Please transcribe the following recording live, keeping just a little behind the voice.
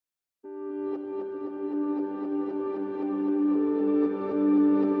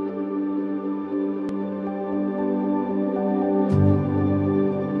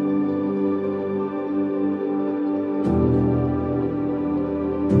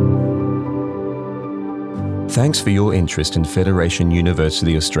Thanks for your interest in Federation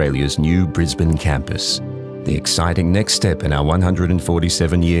University Australia's new Brisbane campus, the exciting next step in our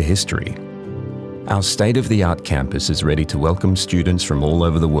 147-year history. Our state-of-the-art campus is ready to welcome students from all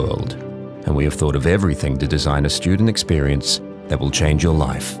over the world, and we have thought of everything to design a student experience that will change your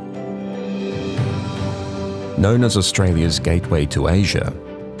life. Known as Australia's gateway to Asia,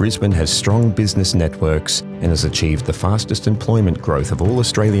 Brisbane has strong business networks and has achieved the fastest employment growth of all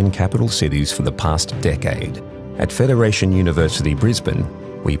Australian capital cities for the past decade. At Federation University Brisbane,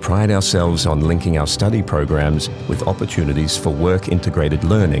 we pride ourselves on linking our study programs with opportunities for work-integrated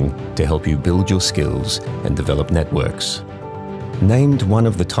learning to help you build your skills and develop networks. Named one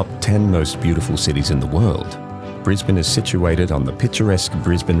of the top 10 most beautiful cities in the world, Brisbane is situated on the picturesque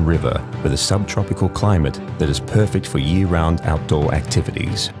Brisbane River with a subtropical climate that is perfect for year-round outdoor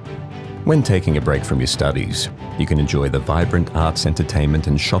activities. When taking a break from your studies, you can enjoy the vibrant arts, entertainment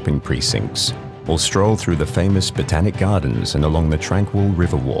and shopping precincts, or stroll through the famous Botanic Gardens and along the tranquil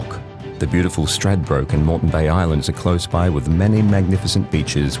River Walk. The beautiful Stradbroke and Moreton Bay Islands are close by with many magnificent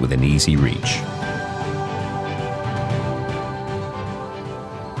beaches within easy reach.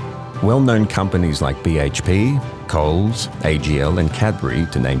 Well-known companies like BHP, Coles, AGL and Cadbury,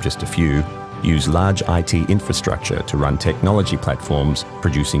 to name just a few, use large IT infrastructure to run technology platforms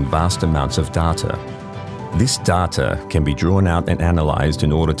producing vast amounts of data. This data can be drawn out and analysed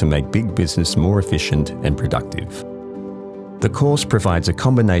in order to make big business more efficient and productive. The course provides a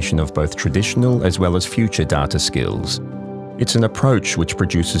combination of both traditional as well as future data skills. It's an approach which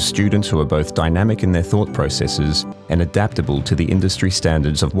produces students who are both dynamic in their thought processes and adaptable to the industry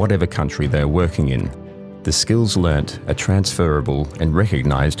standards of whatever country they are working in. The skills learnt are transferable and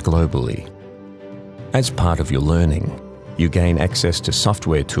recognised globally. As part of your learning, you gain access to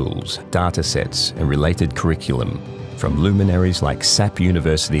software tools, data sets and related curriculum from luminaries like SAP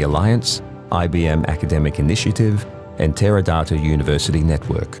University Alliance, IBM Academic Initiative and Teradata University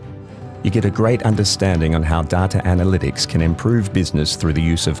Network. You get a great understanding on how data analytics can improve business through the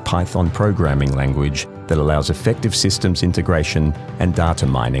use of Python programming language that allows effective systems integration and data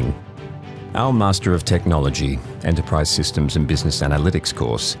mining. Our Master of Technology, Enterprise Systems and Business Analytics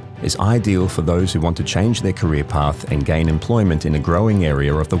course is ideal for those who want to change their career path and gain employment in a growing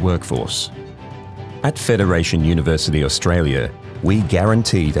area of the workforce. At Federation University Australia, we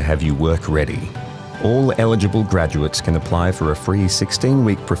guarantee to have you work ready. All eligible graduates can apply for a free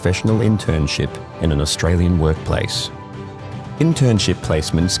 16-week professional internship in an Australian workplace. Internship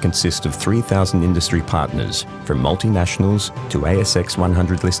placements consist of 3,000 industry partners, from multinationals to ASX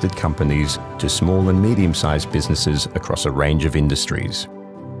 100 listed companies to small and medium-sized businesses across a range of industries.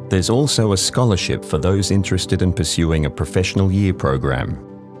 There's also a scholarship for those interested in pursuing a professional year program.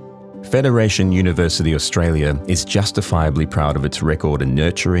 Federation University Australia is justifiably proud of its record in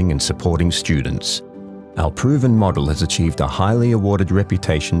nurturing and supporting students. Our proven model has achieved a highly awarded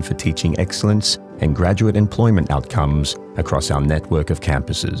reputation for teaching excellence and graduate employment outcomes across our network of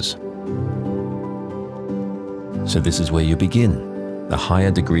campuses. So this is where you begin. The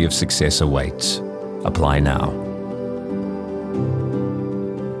higher degree of success awaits. Apply now.